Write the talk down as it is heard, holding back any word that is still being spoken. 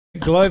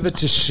Glover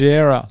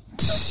Teixeira.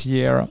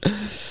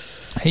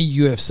 He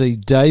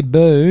UFC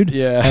debuted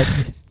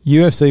at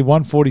UFC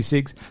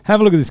 146.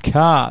 Have a look at this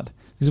card.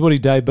 This is what he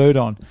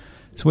debuted on.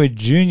 It's where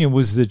Junior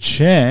was the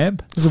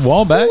champ. This is a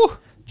while back.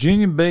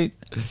 Junior beat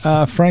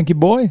Frankie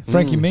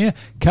Mir.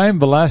 Cain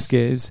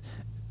Velasquez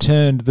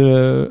turned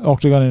the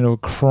octagon into a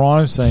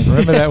crime scene.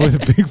 Remember that with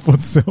Bigfoot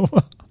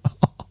Silva?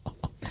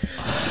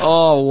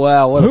 Oh,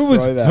 wow. What a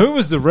throwback. Who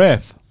was the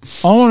ref?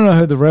 I want to know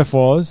who the ref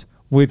was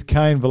with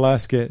Cain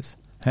Velasquez.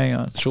 Hang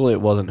on. Surely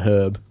it wasn't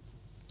Herb,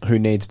 who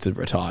needs to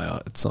retire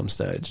at some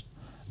stage.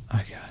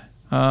 Okay.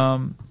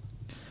 I'm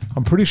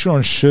pretty sure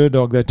on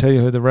Sherdog they tell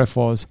you who the ref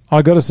was.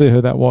 I got to see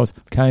who that was.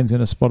 Kane's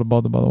in a spotted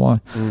bother, by the way.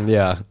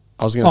 Yeah.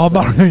 I was going to say.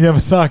 Mario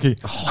Yamasaki.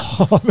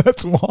 Oh,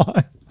 that's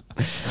why.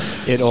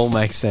 It all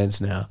makes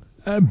sense now.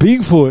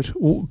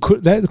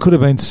 Bigfoot, that could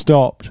have been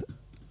stopped.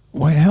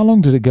 Wait, how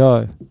long did it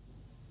go?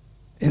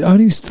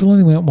 It still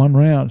only went one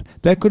round.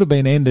 That could have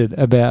been ended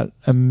about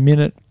a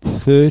minute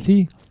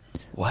 30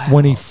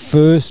 when he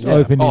first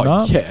opened him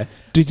up. Yeah.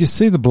 Did you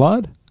see the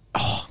blood?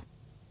 Oh,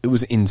 it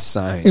was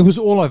insane. It was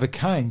all over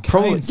Cain.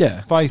 Kane's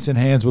face and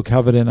hands were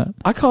covered in it.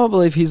 I can't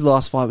believe his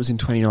last fight was in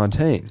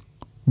 2019.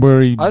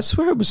 I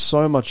swear it was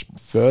so much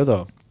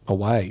further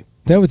away.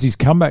 That was his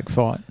comeback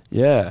fight.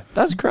 Yeah,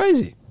 that's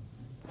crazy.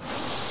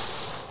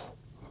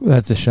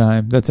 That's a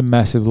shame. That's a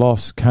massive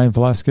loss. Cain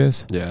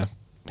Velasquez. Yeah,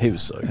 he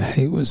was so good.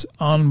 He was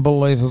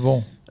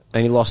unbelievable.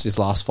 And he lost his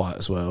last fight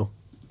as well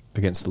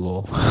against the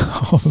law.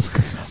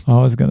 I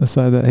was going to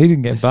say that. He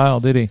didn't get bail,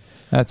 did he?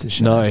 That's a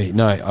shame.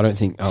 No, I don't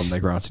think they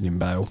granted him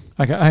bail.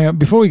 Okay, hang on.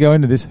 Before we go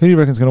into this, who do you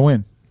reckon's going to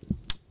win?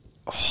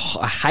 Oh,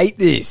 I hate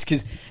this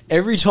because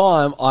every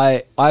time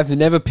I've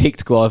never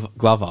picked Glover,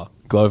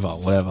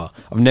 whatever.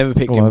 I've never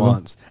picked him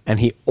once, and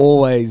he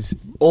always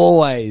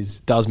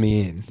does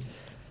me in.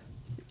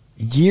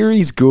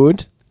 Yuri's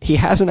good. He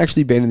hasn't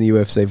actually been in the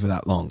UFC for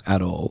that long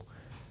at all.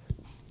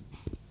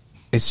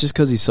 It's just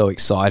because he's so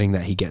exciting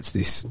that he gets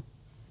this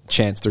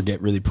chance to get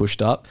really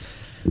pushed up.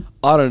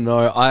 I don't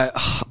know.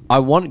 I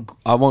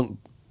want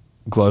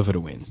Glover to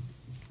win.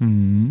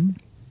 Mm.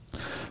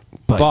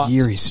 But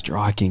Yuri's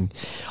striking.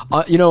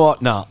 You know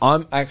what? No,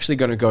 I'm actually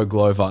going to go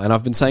Glover, and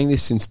I've been saying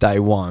this since day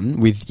one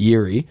with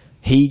Yuri.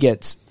 He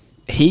gets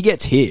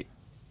hit.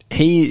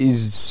 He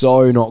is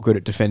so not good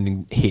at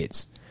defending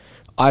hits.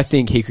 I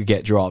think he could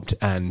get dropped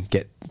and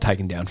get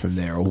taken down from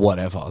there or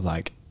whatever.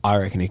 Like, I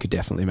reckon he could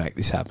definitely make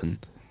this happen.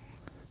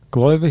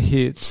 Glover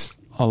hits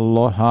a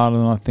lot harder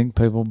than I think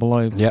people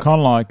believe. Yep.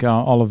 Kind of like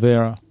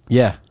Oliveira.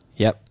 Yeah.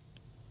 Yep.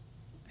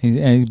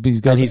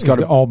 He's got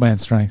old man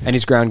strength. And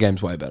his ground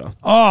game's way better.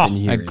 Oh,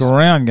 a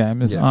ground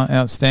game is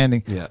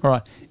outstanding. Yeah. All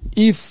right.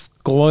 If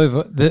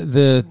Glover...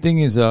 The thing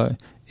is, though,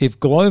 if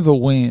Glover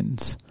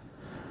wins,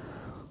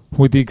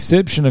 with the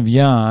exception of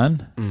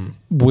Jan,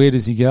 where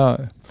does he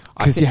go?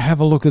 Because you have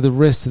a look at the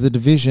rest of the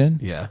division.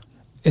 Yeah.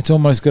 It's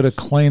almost got to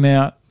clean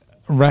out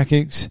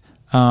Rakic,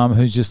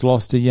 who's just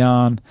lost to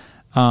Jan.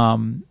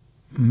 Magomed,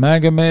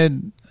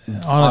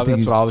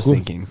 I was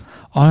thinking.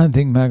 I don't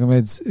think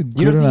Magomed's good enough.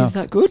 You don't think he's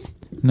that good?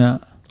 No.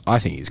 I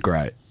think he's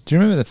great. Do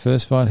you remember the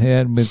first fight he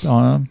had with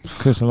Ion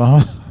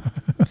Kutalama?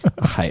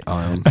 I hate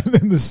Ion. And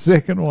then the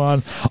second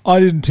one,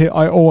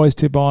 I always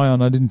tip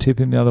Ion. I didn't tip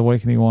him the other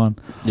week and he won.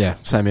 Yeah,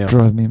 same here.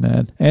 Drove me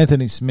mad.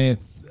 Anthony Smith,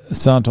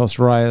 Santos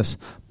Reyes,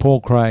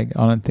 Paul Craig,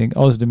 I don't think.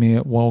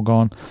 Ozdemir, well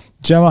gone.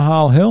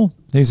 Jamahal Hill,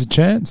 he's a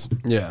chance.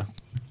 Yeah.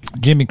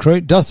 Jimmy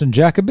Crute, Dustin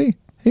Jacoby,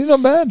 he's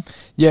not bad.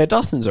 Yeah,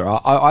 Dustin's all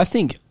right. I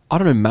think, I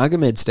don't know,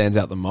 Magomed stands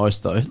out the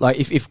most, though. Like,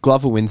 if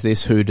Glover wins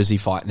this, who does he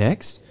fight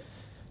next?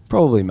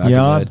 Probably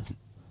Magomed.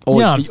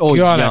 Jan's got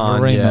to have a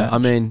rematch. Yeah. I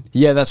mean,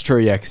 yeah, that's true,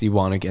 yeah, because he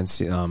won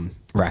against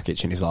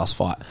Rakic in his last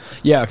fight.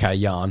 Yeah, okay,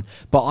 Jan.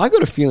 But I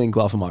got a feeling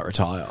Glover might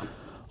retire.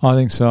 I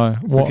think so.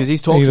 Because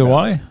he's talked either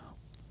about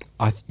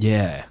way?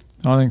 Yeah.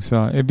 I think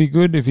so. It'd be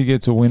good if he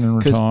gets a win and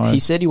retires. Because he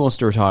said he wants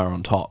to retire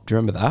on top. Do you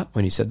remember that,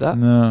 when he said that?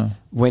 No.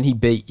 When he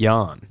beat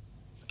Jan,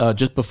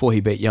 just before he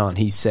beat Jan,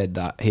 he said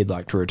that he'd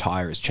like to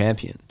retire as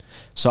champion.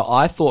 So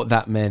I thought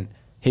that meant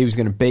he was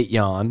going to beat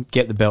Jan,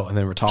 get the belt, and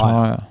then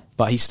retire.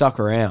 But he stuck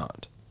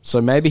around. So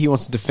maybe he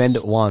wants to defend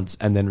it once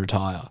and then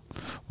retire.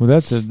 Well,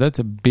 that's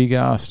a big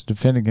ass to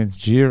defend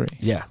against Jiri.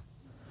 Yeah.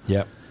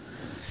 Yep.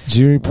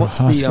 Jiri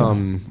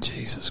Prohaska. What's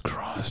Jesus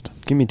Christ.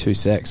 Give me 2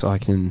 secs. I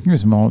can... Give me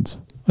some odds.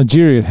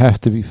 Jiri would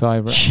have to be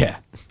favourite. Yeah.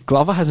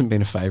 Glover hasn't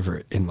been a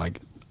favourite in, like,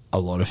 a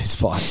lot of his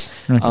fights.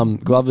 Okay.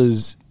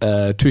 Glover's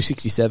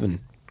 $2.67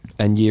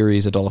 and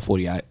Jiri's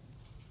 $1.48.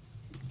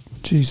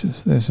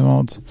 Jesus, there's some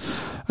odds.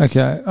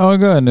 Okay, I'll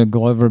go into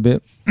Glover a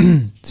bit.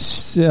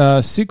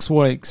 6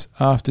 weeks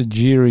after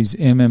Jiri's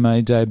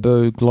MMA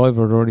debut,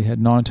 Glover had already had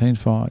 19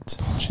 fights.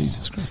 Oh,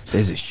 Jesus Christ.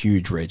 There's a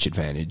huge reach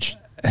advantage.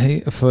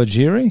 For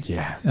Jiri?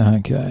 Yeah.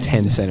 Okay.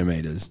 10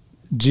 centimetres.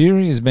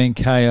 Jiri has been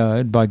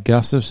KO'd by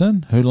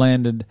Gustafsson, who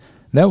landed...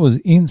 That was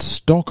in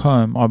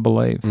Stockholm, I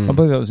believe. I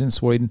believe that was in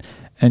Sweden.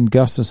 And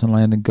Gustafsson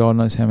landed God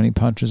knows how many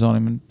punches on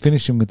him and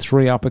finished him with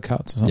 3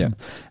 uppercuts or something.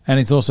 Yeah. And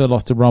he's also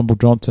lost to Rumble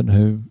Johnson,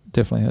 who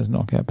definitely has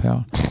knockout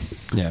power.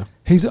 Yeah.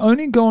 He's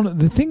only gone...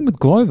 The thing with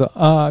Glover,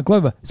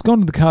 he's gone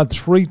to the card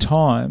 3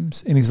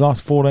 times in his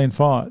last 14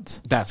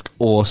 fights. That's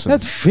awesome.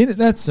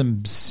 That's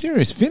some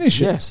serious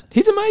finishes. Yes.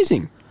 He's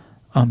amazing.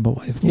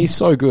 Unbelievable. He's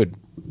so good.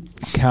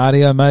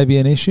 Cardio may be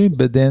an issue,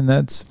 but then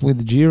that's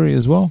with Jiri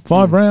as well.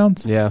 5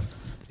 rounds. Yeah.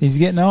 He's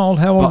getting old.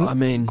 How old? But, I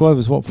mean...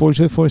 Glover's what,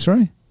 42,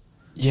 43?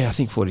 Yeah, I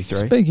think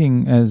 43.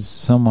 Speaking as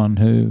someone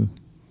who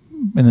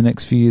in the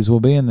next few years will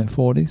be in their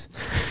 40s.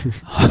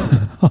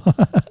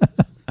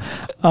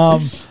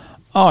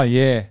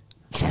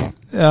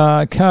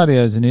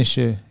 Cardio's an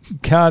issue.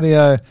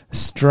 Cardio,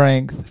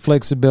 strength,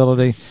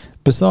 flexibility.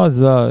 Besides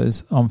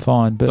those, I'm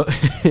fine. But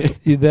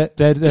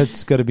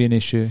that's got to be an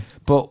issue.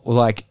 But,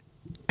 like,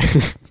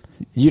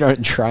 you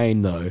don't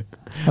train, though.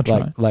 I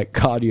train. Like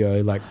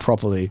cardio, like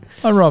properly.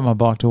 I ride my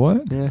bike to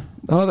work. Yeah.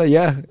 Oh,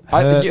 yeah.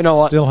 Hurts, you know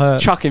what? Still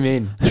hurts. Chuck him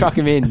in.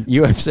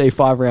 UFC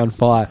 5-round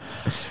fight.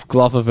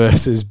 Glover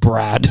versus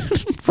Brad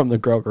from the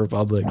Grok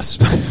Republic.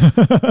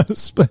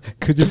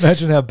 Could you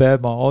imagine how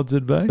bad my odds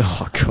would be?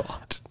 Oh,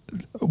 God.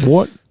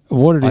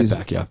 What it is? I'd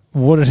back you.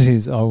 What it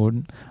is, I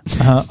wouldn't.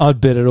 I'd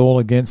bet it all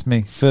against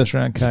me. First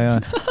round KO.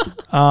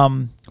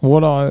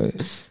 What I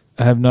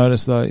have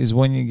noticed though is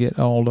when you get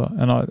older,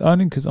 and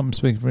only because I'm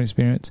speaking from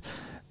experience,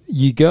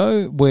 you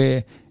go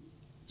where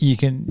you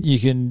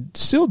can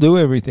still do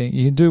everything,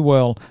 you can do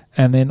well,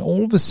 and then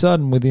all of a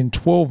sudden within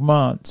 12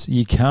 months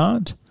you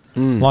can't.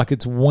 Like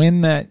it's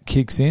when that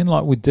kicks in,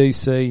 like with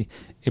DC,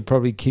 it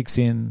probably kicks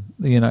in,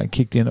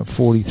 kicked in at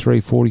 43,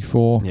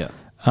 44. Yeah.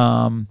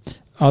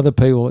 Other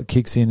people, it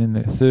kicks in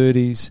their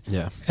 30s.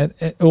 Yeah. And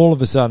all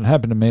of a sudden, it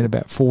happened to me at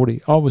about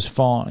 40. I was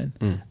fine,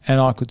 and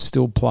I could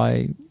still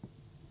play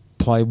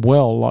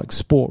well, like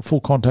sport, full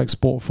contact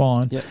sport,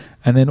 fine. Yep.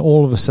 And then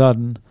all of a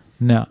sudden,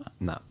 no.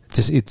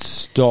 It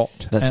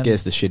stopped. That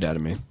scares the shit out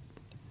of me.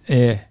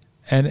 Yeah.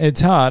 And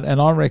it's hard, and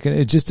I reckon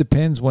it just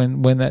depends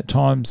when that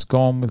time's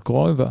gone with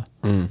Glover.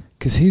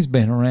 Because he's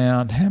been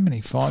around. How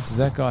many fights has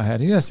that guy had?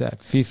 He has to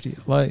have 50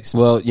 at least.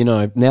 Well,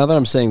 now that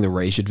I'm seeing the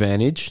reach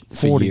advantage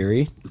for 40.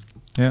 Yuri,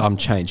 yeah. I'm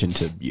changing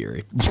to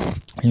Yuri.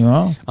 You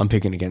are? I'm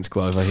picking against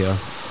Glover here,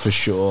 for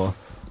sure.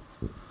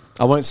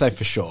 I won't say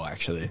for sure,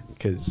 actually,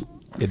 because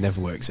it never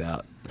works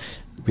out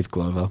with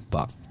Glover.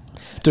 But,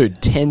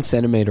 dude, 10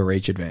 centimetre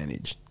reach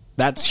advantage.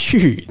 That's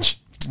huge.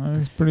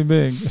 It's pretty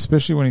big,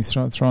 especially when he's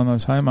throwing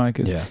those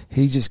haymakers. Yeah.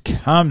 He just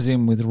comes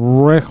in with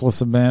reckless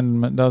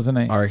abandonment, doesn't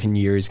he? I reckon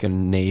Yuri's going to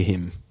knee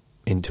him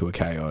into a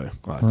KO.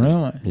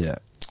 Really? Yeah.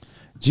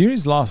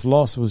 Yuri's last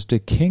loss was to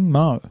King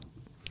Mo.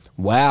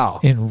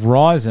 Wow. In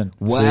Ryzen.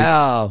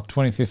 Wow.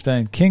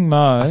 2015. King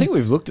Mo. I think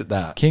we've looked at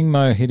that. King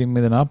Mo hit him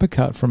with an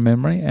uppercut from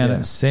memory, and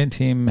it sent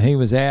him, he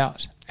was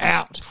out. They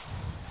had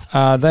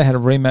a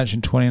rematch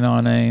in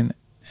 2019.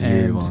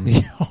 Yuri won.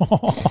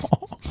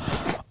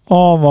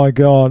 Oh my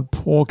God,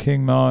 poor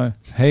King Mo.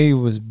 He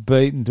was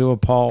beaten to a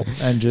pulp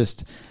and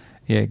just,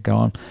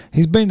 gone.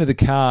 He's been to the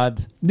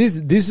card. This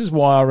is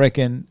why I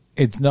reckon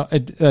it's not,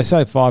 they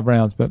say 5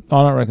 rounds, but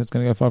I don't reckon it's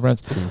going to go 5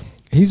 rounds.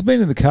 He's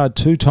been in the card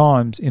 2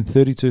 times in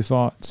 32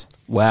 fights.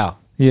 Wow.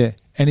 Yeah,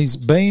 and he's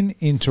been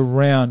into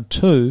round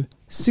 2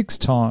 6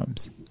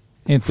 times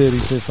in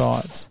 32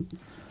 fights.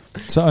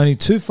 So only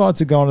 2 fights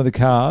have gone to the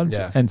cards,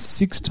 and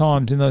 6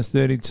 times in those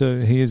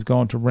 32 he has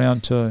gone to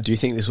round 2. Do you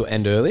think this will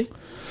end early?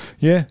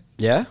 Yeah.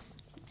 Yeah?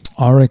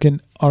 I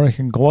reckon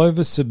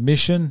Glover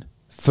submission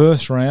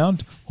first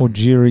round or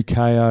Jiri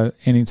KO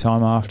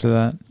anytime after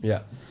that.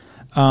 Yeah.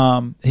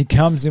 He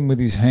comes in with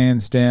his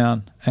hands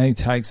down and he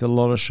takes a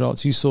lot of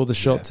shots. You saw the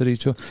shots that he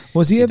took.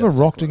 Was he ever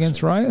rocked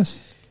against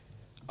Reyes?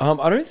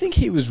 I don't think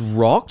he was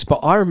rocked, but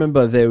I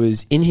remember there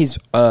was in his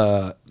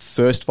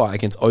first fight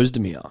against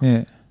Ozdemir.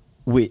 Yeah.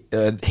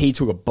 He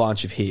took a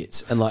bunch of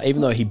hits, and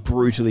even though he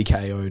brutally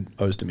KO'd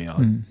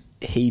Ozdemir,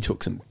 he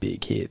took some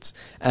big hits,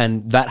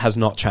 and that has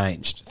not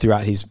changed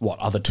throughout his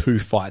other 2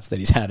 fights that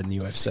he's had in the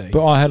UFC.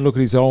 But I had a look at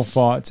his old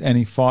fights, and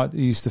he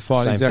used to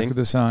fight Same exactly thing.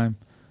 the same.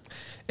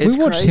 It's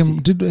we watched crazy.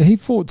 him. He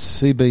fought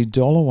CB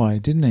Dollaway,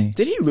 didn't he?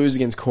 Did he lose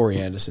against Corey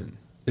Anderson?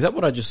 Is that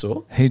what I just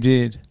saw? He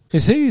did.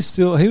 Is he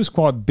still? He was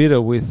quite bitter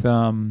with the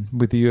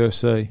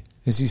UFC.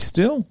 Is he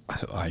still?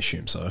 I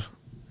assume so.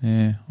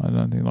 Yeah, I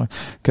don't think like.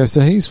 Okay, so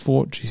he's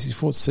fought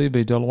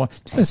CB Dollaway.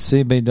 Do you know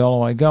CB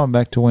Dollaway, going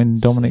back to when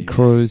Dominic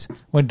Cruz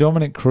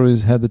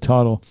had the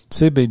title,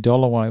 CB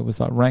Dollaway was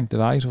ranked at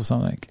 8 or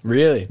something.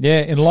 Really? Yeah,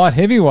 in light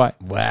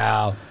heavyweight.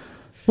 Wow.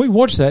 We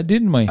watched that,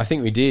 didn't we? I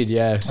think we did,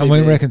 yeah. CB. And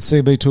we reckon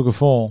CB took a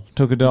fall,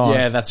 took a dive.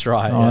 Yeah, that's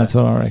right. Oh, that's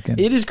what I reckon.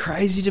 It is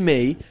crazy to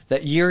me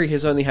that Yuri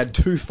has only had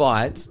 2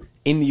 fights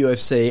in the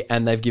UFC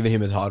and they've given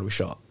him a title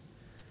shot.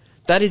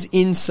 That is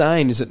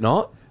insane, is it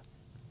not?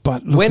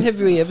 But when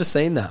have we ever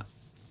seen that?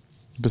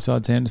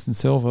 Besides Anderson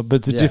Silva,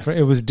 but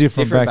it was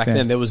different back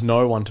then. There was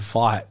no one to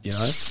fight,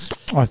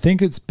 I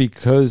think it's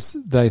because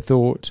they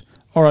thought,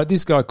 all right,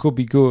 this guy could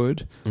be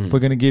good. We're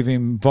going to give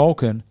him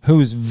Volkan, who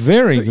is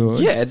very good.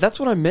 Yeah,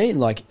 that's what I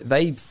mean.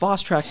 They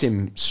fast-tracked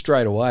him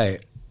straight away.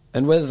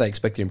 And whether they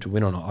expected him to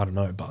win or not, I don't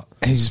know. But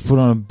he just put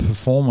on a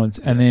performance.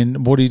 And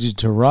then what he did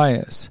to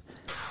Reyes,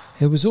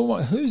 It was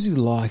almost, who's he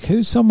like?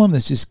 Who's someone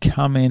that's just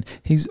come in?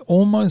 He's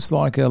almost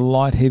like a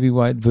light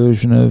heavyweight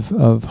version of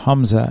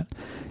Hamzat,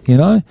 you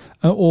know,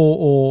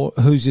 or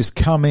who's just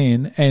come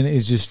in and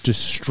is just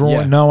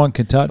destroying. Yeah. No one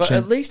can touch But him.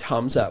 at least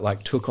Hamzat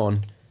like took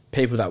on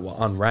people that were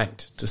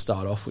unranked to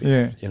start off with.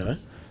 Yeah. You know.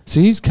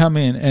 So he's come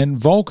in, and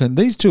Volkan.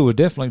 These two were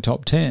definitely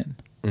top 10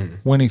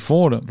 when he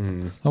fought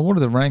him. Now, what are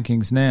the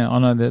rankings now? I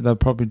know that they'll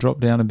probably drop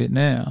down a bit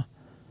now,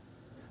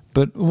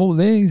 but all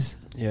these.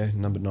 Yeah,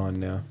 number 9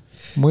 now.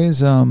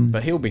 Where's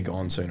But he'll be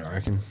gone soon, I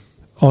reckon.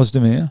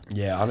 Ozdemir?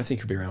 Yeah, I don't think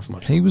he'll be around for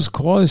much. He longer. was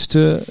close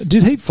to.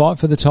 Did he fight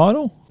for the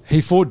title?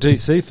 He fought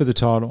DC for the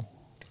title.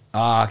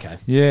 Ah, okay.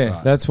 Yeah,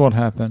 Right. that's what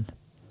happened.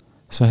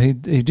 So he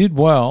did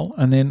well,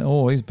 and then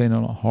he's been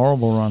on a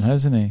horrible run,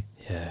 hasn't he?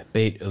 Yeah,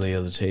 beat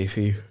Ilia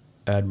Latifi.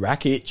 And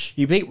Rakic.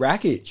 You beat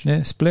Rakic.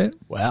 Yeah, split.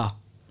 Wow.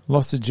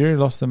 Lost to Jerry,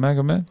 lost to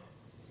Magomed.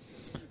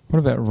 What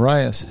about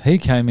Reyes? He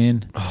came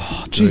in.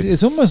 Oh, Jeez,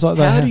 it's almost like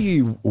how do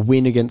you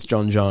win against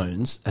John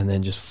Jones and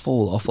then just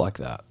fall off like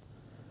that?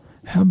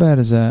 How bad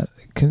is that?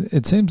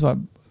 It seems like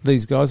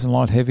these guys in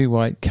light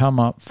heavyweight come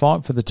up,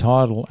 fight for the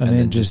title, and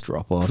then just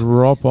drop off.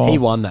 Drop off. He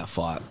won that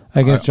fight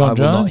Against John I will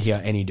not Jones?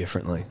 hear any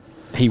differently.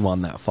 He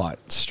won that fight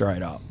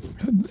straight up.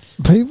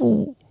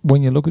 People,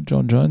 when you look at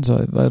John Jones,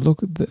 they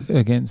look at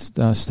against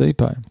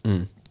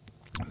Stipe.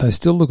 They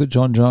still look at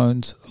John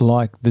Jones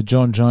like the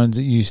John Jones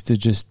that used to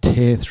just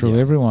tear through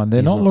everyone. They're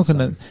He's not not looking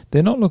the at.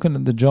 They're not looking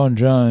at the John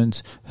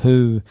Jones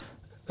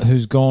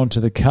who's gone to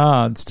the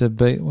cards to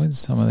beat. Where's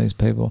some of these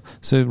people?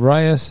 So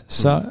Reyes,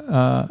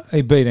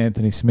 he beat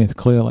Anthony Smith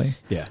clearly.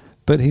 Yeah.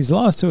 But his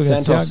last two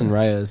against Santos and Thiago,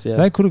 Reyes, yeah.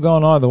 they could have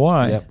gone either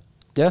way. Yep.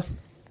 Yeah.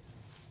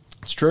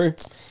 It's true.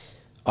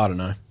 I don't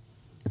know.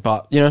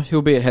 But,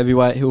 he'll be at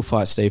heavyweight. He'll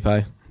fight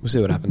Stipe. We'll see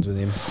what happens with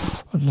him.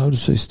 I'd love to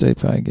see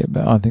Stipe get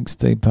back. I think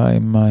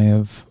Stipe may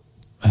have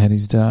had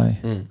his day.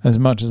 As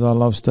much as I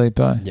love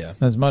Stipe. Yeah.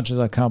 As much as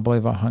I can't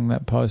believe I hung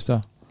that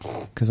poster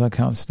because I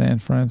can't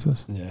stand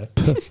Francis. Yeah.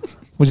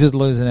 We're just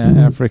losing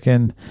our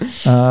African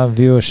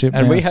viewership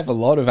And now. we have a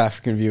lot of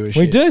African viewership.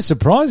 We do,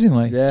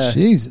 surprisingly. Yeah.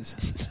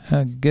 Jesus.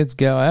 Let's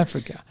go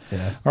Africa.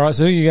 Yeah. All right,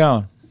 so who are you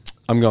going?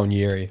 I'm going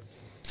Yeri.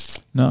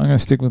 No, I'm going to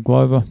stick with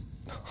Glover.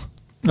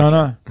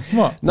 No.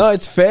 What? No,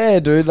 it's fair,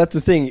 dude. That's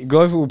the thing.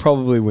 Glover will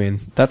probably win.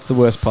 That's the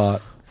worst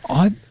part.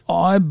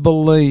 I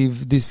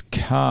believe this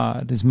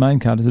main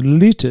card, is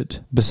littered,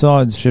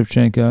 besides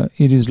Shevchenko,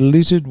 it is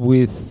littered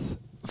with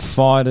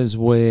fighters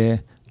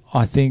where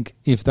I think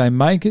if they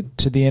make it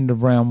to the end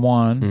of round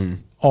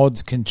one,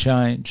 odds can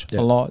change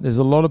a lot. There's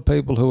a lot of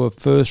people who are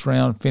first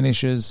round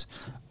finishers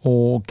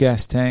or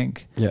gas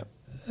tank. Yeah.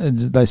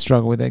 They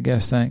struggle with their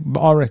gas tank.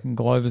 But I reckon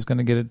Glover's going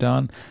to get it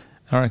done.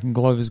 I reckon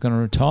Glover's going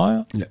to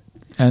retire. Yeah.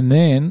 And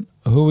then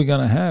who are we going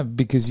to have?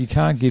 Because you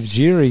can't give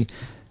Jiri...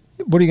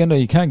 What are you going to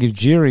do? You can't give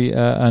Jiri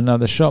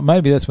another shot.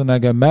 Maybe that's when they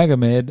go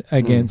Magomed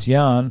against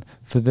Jan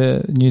for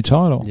the new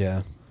title.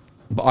 Yeah.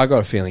 But I got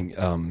a feeling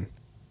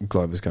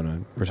Glover's going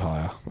to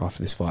retire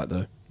after this fight,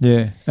 though.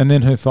 Yeah. And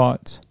then who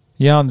fights?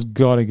 Jan's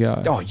got to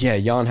go. Oh, yeah.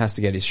 Jan has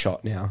to get his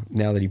shot now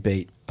that he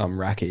beat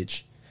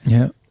Rakic.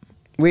 Yeah.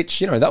 Which,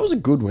 that was a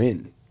good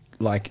win.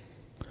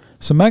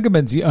 So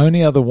Magomed's the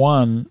only other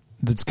one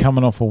that's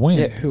coming off a win.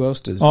 Yeah, who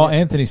else does? Oh,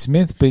 Anthony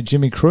Smith beat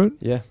Jimmy Crute.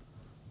 Yeah.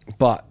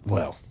 But,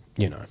 well,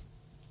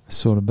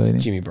 Sort of beat him.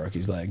 Jimmy broke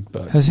his leg,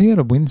 but... Has he had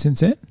a win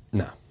since then?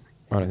 No,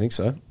 I don't think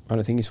so. I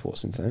don't think he's fought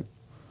since then.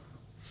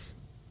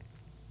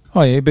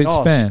 Oh, yeah, he beat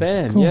Span.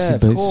 Span. Of course Yeah, he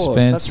of beat course.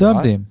 Span. That's Subbed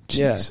right. him.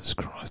 Yeah. Jesus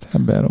Christ, how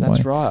bad a That's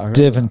way. right, I remember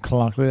Devin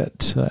Clark, look at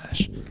that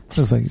trash.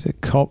 Looks like he's a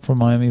cop from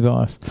Miami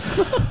Vice.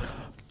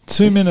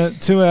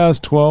 2 hours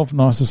 12.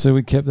 Nice to see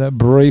we kept that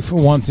brief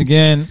once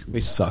again. We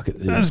suck at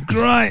this. That's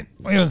great.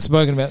 We haven't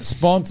spoken about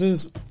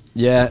sponsors.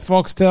 Yeah.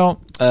 Foxtel.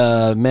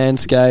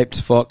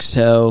 Manscaped,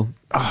 Foxtel.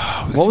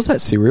 What was that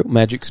cereal?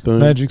 Magic Spoon.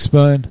 Magic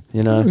Spoon.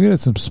 You know. We got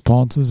some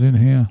sponsors in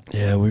here.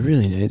 Yeah, we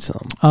really need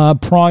some.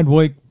 Pride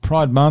Week,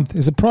 Pride Month.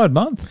 Is it Pride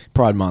Month?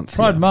 Pride Month.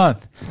 Pride yeah.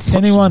 Month. It's not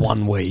Anyone? just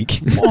 1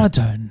 week. I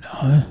don't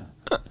know.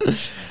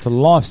 It's a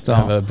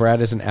lifestyle.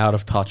 Brad is an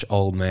out-of-touch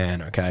old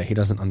man, okay? He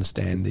doesn't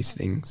understand these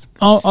things.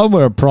 I'll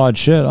wear a Pride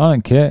shirt. I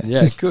don't care. Yeah,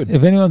 Just good.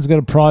 If anyone's got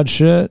a Pride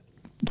shirt,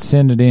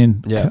 send it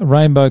in. Yeah.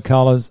 Rainbow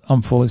colours.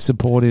 I'm fully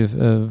supportive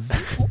of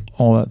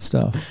all that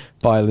stuff.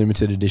 Buy a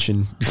limited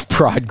edition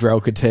Pride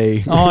Grelka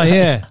tee. Oh,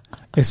 yeah.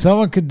 If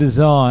someone could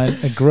design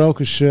a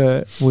Grelka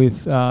shirt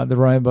with the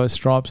rainbow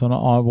stripes on it,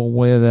 I will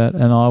wear that,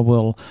 and I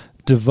will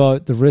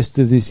devote the rest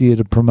of this year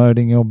to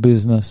promoting your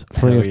business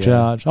free Hell of yeah.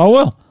 charge. I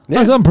will. Yeah.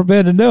 Because I'm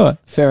prepared to do it.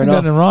 Fair I got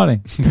enough. it in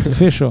writing. It's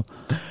official.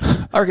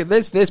 I reckon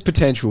there's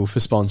potential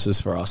for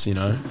sponsors for us,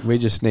 We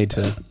just need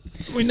to...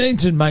 We need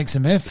to make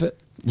some effort.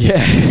 Yeah,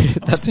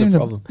 that's the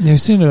problem. You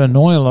seem to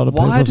annoy a lot of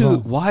people as well.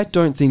 Why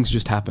don't things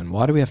just happen?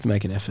 Why do we have to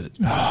make an effort?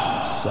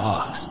 It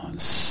sucks.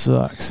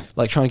 Sucks.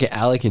 Like trying to get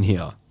Alec in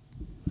here.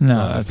 No,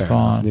 No, that's fair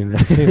fine.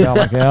 enough. Keep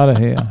Alec out of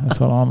here. That's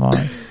what I'm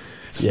like.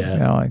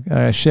 Yeah.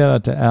 Alec. Shout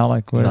out to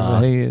Alec,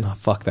 wherever he is. Nah,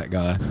 fuck that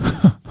guy.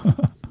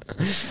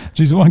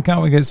 Jeez, why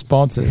can't we get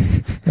sponsors?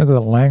 Look at the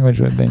language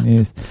we've been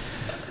used.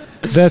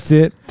 That's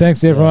it.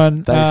 Thanks,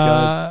 everyone. Thanks,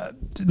 guys.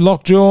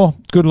 Lockjaw,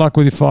 good luck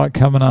with your fight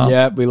coming up.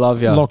 Yeah, we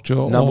love you.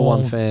 Lockjaw, number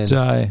one fans.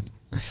 Day.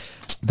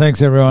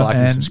 Thanks, everyone. Like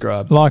and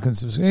subscribe. Like and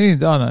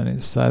subscribe. I don't need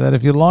to say that.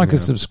 If you like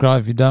us,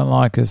 subscribe. If you don't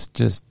like us,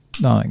 just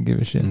don't give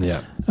a shit.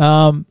 Yeah.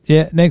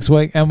 Next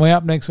week. And we're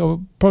up next week.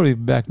 We'll probably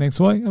be back next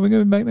week. Are we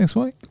going to be back next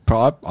week?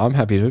 I'm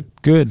happy to.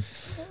 Good.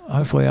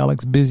 Hopefully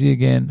Alex busy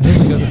again. Who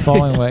have we got the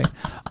following week?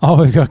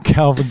 Oh, we've got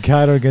Calvin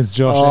Cater against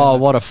Josh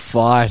Allen. What a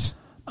fight.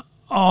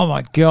 Oh,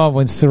 my God.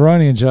 When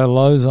Cerrone and Joe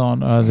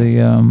Lozon are the...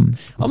 I'm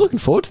looking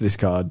forward to this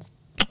card.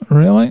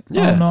 Really?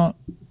 Yeah. I'm not.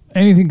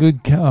 Anything good?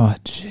 Oh,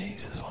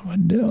 Jesus. What am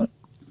I doing?